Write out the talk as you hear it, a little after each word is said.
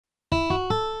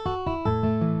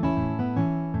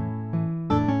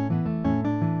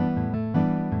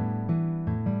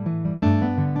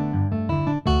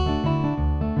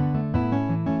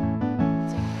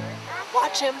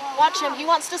Watch him. Watch him. He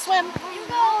wants to swim.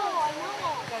 Oh,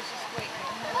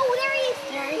 there he is.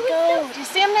 There he goes. Do you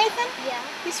see him, Nathan? Yeah.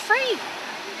 He's free.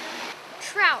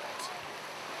 Trout.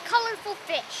 Colorful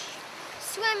fish.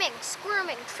 Swimming,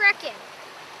 squirming, trekking.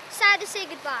 Sad to say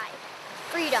goodbye.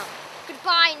 Freedom.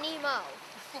 Goodbye, Nemo.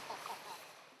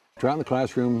 Trout in the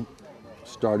Classroom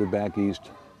started back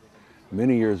east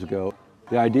many years ago.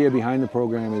 The idea behind the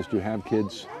program is to have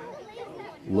kids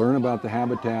learn about the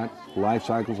habitat, life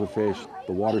cycles of fish,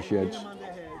 the watersheds,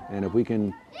 and if we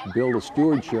can build a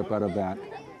stewardship out of that,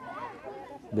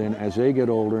 then as they get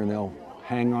older and they'll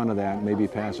hang on to that and maybe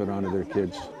pass it on to their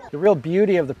kids. The real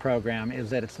beauty of the program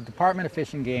is that it's the Department of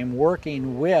Fish and Game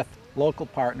working with local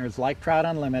partners like Trout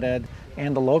Unlimited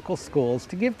and the local schools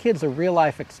to give kids a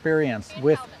real-life experience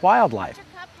with wildlife.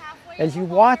 As you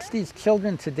watch these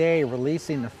children today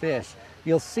releasing the fish,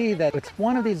 you'll see that it's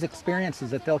one of these experiences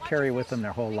that they'll carry with them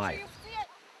their whole life.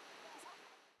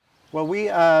 Well, we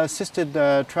assisted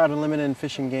Trout Unlimited and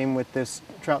Fish and Game with this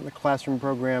Trout in the Classroom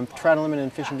program. Trout Unlimited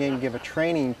and Fish and Game give a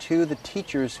training to the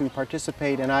teachers who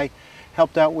participate, and I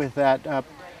helped out with that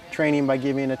training by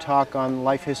giving a talk on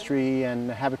life history and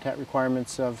habitat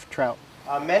requirements of trout.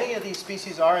 Many of these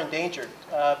species are endangered,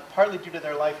 partly due to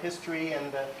their life history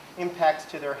and the impacts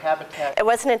to their habitat. It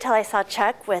wasn't until I saw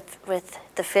Chuck with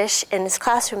the fish in his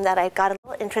classroom that I got a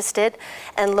little interested,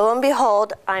 and lo and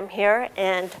behold, I'm here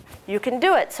and you can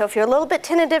do it. So if you're a little bit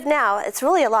tentative now, it's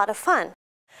really a lot of fun.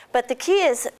 But the key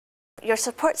is your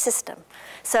support system.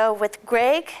 So with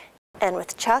Greg and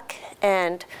with Chuck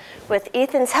and with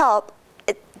Ethan's help,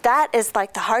 that is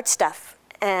like the hard stuff.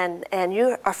 And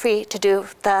you are free to do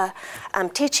the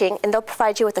teaching, and they'll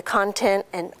provide you with the content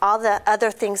and all the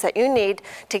other things that you need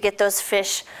to get those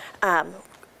fish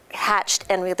hatched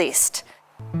and released.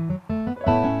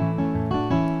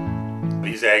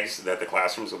 These eggs that the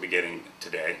classrooms will be getting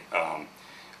today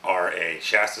are a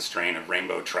Shasta strain of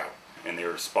rainbow trout, and they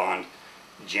were spawned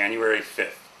January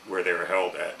 5th, where they were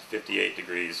held at 58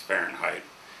 degrees Fahrenheit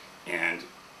and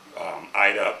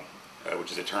eyed up,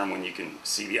 which is a term when you can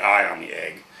see the eye on the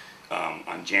egg,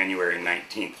 on January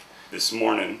 19th. This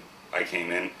morning I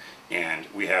came in and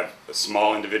we have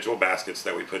small individual baskets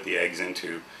that we put the eggs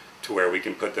into, to where we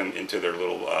can put them into their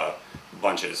little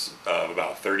bunches of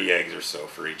about 30 eggs or so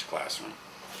for each classroom.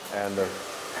 And the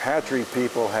hatchery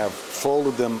people have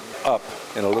folded them up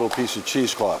in a little piece of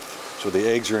cheesecloth. So the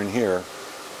eggs are in here.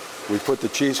 We put the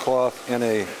cheesecloth in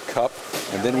a cup,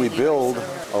 and then we build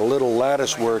a little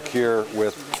lattice work here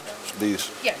with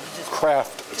these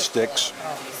craft sticks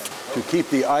to keep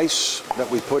the ice that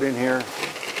we put in here.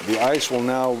 The ice will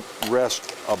now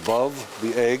rest above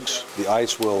the eggs. The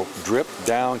ice will drip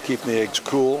down, keeping the eggs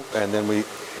cool, and then we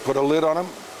put a lid on them.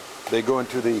 They go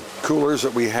into the coolers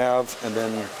that we have, and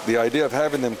then the idea of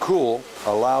having them cool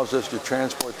allows us to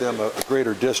transport them a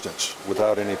greater distance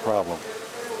without any problem.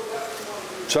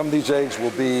 Some of these eggs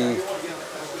will be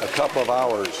a couple of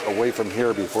hours away from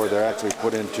here before they're actually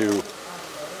put into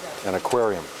an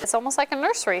aquarium. It's almost like a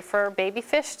nursery for baby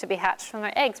fish to be hatched from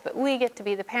their eggs, but we get to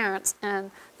be the parents,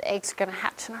 and the eggs are going to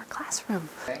hatch in our classroom.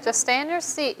 Okay. Just stay in your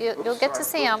seat. You'll get to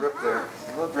see them. Drip there.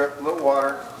 A little drip, a little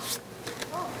water.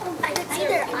 I can see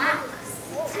their eyes.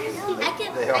 I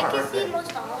can see most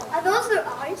of them. Are those their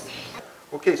eyes?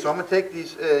 Okay, so I'm going to take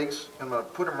these eggs and I'm going to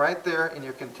put them right there in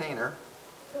your container.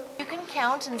 You can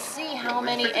count and see how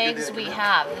many eggs we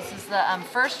have. This is the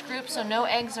first group, so no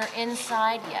eggs are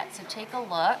inside yet. So take a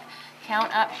look,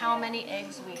 count up how many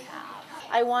eggs we have.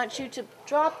 I want you to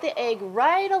drop the egg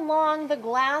right along the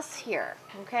glass here,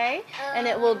 okay? And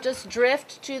it will just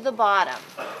drift to the bottom.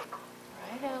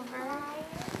 Right over.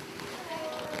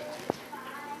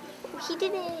 He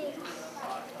did it.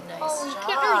 Nice You job.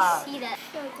 can't really see that.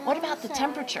 What about the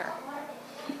temperature?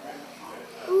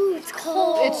 Ooh, it's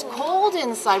cold. It's cold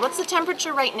inside. What's the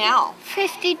temperature right now?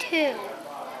 52.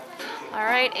 All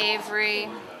right, Avery.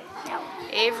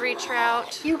 Avery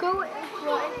Trout. You go. Okay.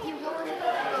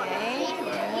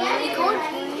 Yeah, go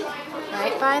in.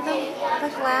 Right by the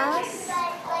glass.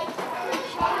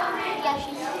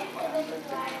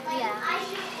 Yeah.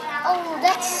 Oh,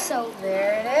 that's so.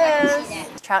 There it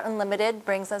is. Trout Unlimited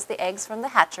brings us the eggs from the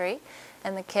hatchery,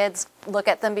 and the kids look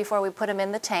at them before we put them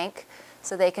in the tank,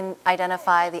 so they can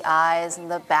identify the eyes and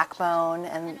the backbone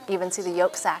and even see the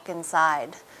yolk sac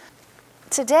inside.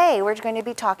 Today we're going to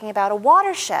be talking about a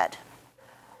watershed,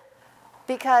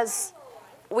 because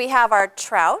we have our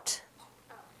trout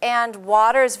and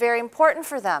water is very important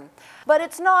for them. But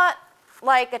it's not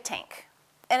like a tank,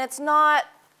 and it's not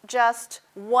just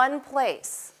one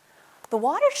place. The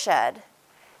watershed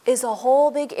is a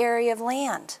whole big area of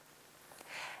land.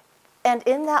 And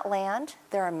in that land,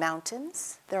 there are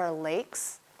mountains, there are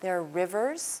lakes, there are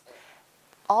rivers.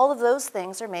 All of those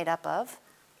things are made up of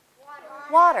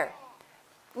water.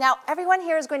 Now, everyone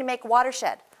here is going to make a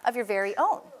watershed of your very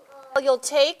own. You'll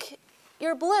take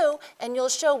your blue and you'll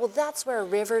show, well, that's where a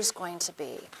river is going to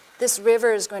be. This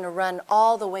river is going to run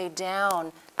all the way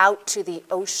down out to the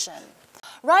ocean.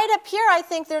 Right up here, I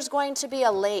think there's going to be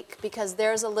a lake because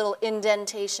there's a little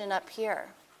indentation up here.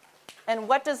 And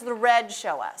what does the red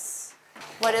show us?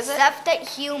 What is it? Stuff that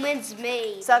humans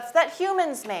made. Stuff that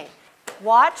humans made.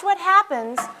 Watch what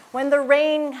happens when the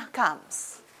rain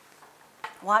comes.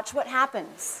 Watch what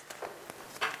happens.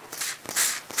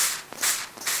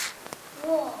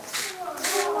 Whoa.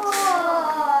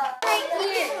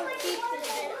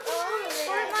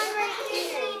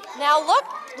 Now look,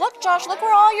 Josh, look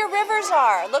where all your rivers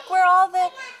are. Look where all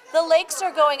the lakes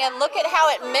are going, and look at how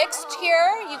it mixed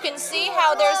here. You can see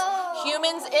how there's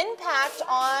humans' impact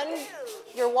on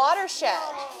your watershed.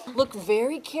 Look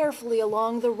very carefully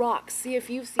along the rocks. See if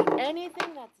you see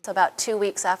anything that's... So about 2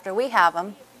 weeks after we have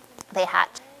them, they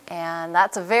hatch. And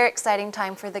that's a very exciting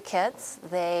time for the kids.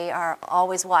 They are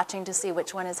always watching to see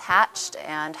which one is hatched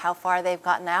and how far they've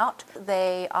gotten out.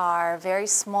 They are very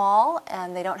small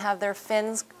and they don't have their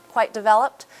fins quite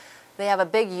developed. They have a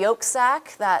big yolk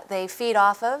sac that they feed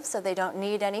off of, so they don't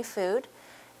need any food.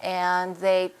 And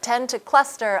they tend to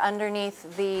cluster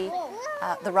underneath the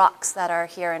rocks that are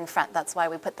here in front. That's why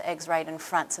we put the eggs right in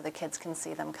front so the kids can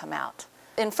see them come out.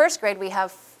 In first grade, we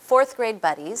have fourth grade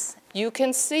buddies. You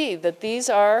can see that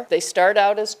they start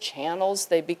out as channels,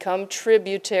 they become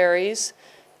tributaries,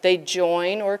 they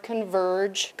join or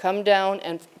converge, come down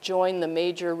and join the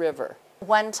major river.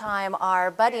 One time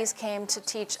our buddies came to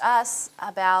teach us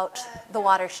about the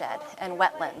watershed and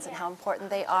wetlands and how important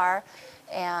they are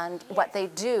and what they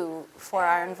do for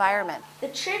our environment. The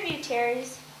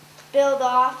tributaries build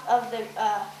off of the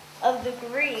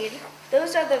green.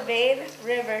 Those are the main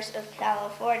rivers of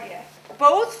California.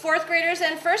 Both fourth graders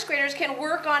and first graders can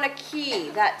work on a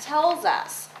key that tells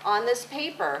us on this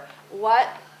paper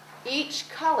what each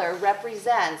color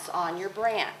represents on your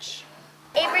branch.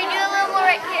 Avery, do a little more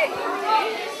right here.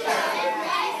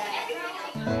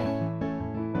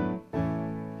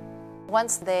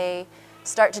 Once they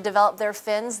start to develop their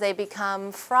fins, they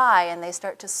become fry and they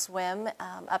start to swim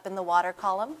up in the water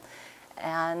column.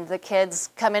 And the kids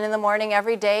come in the morning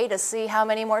every day to see how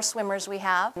many more swimmers we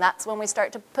have. And that's when we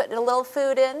start to put a little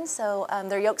food in. So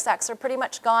their yolk sacs are pretty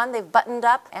much gone. They've buttoned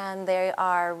up and they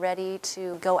are ready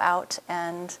to go out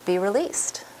and be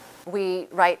released. We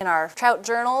write in our trout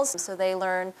journals, so they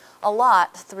learn a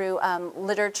lot through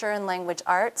literature and language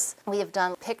arts. We have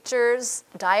done pictures,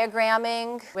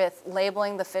 diagramming with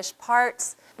labeling the fish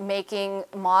parts, making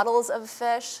models of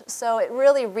fish. So it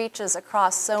really reaches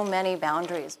across so many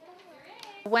boundaries.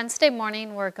 Wednesday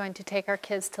morning, we're going to take our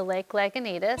kids to Lake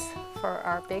Lagunitas for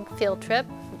our big field trip.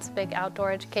 It's a big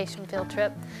outdoor education field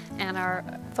trip. And our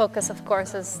focus, of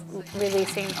course, is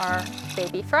releasing our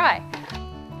baby fry.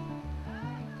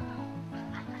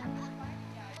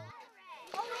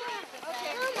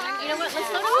 You know what,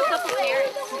 let's load up a couple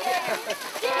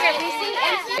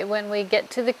carrots. When we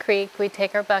get to the creek, we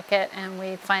take our bucket and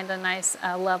we find a nice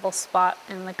level spot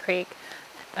in the creek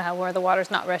where the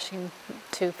water's not rushing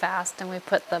too fast, and we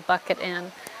put the bucket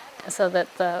in so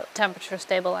that the temperature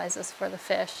stabilizes for the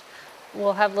fish.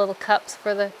 We'll have little cups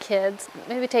for the kids.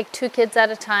 Maybe take 2 kids at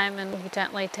a time and we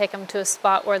gently take them to a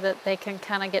spot where they can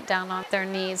kind of get down on their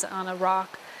knees on a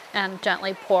rock and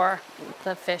gently pour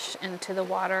the fish into the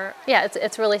water. Yeah,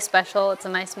 it's really special. It's a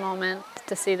nice moment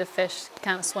to see the fish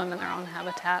kind of swim in their own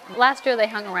habitat. Last year they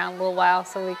hung around a little while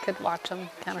so we could watch them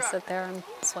kind of sit there and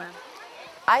swim.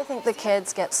 I think the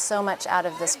kids get so much out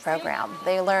of this program.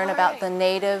 They learn about the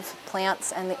native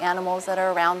plants and the animals that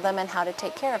are around them and how to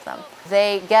take care of them.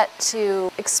 They get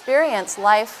to experience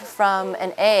life from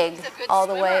an egg all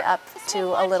the way up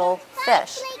to a little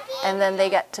fish. And then they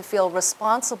get to feel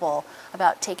responsible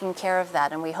about taking care of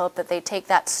that. And we hope that they take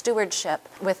that stewardship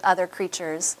with other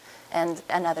creatures and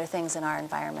other things in our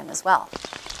environment as well.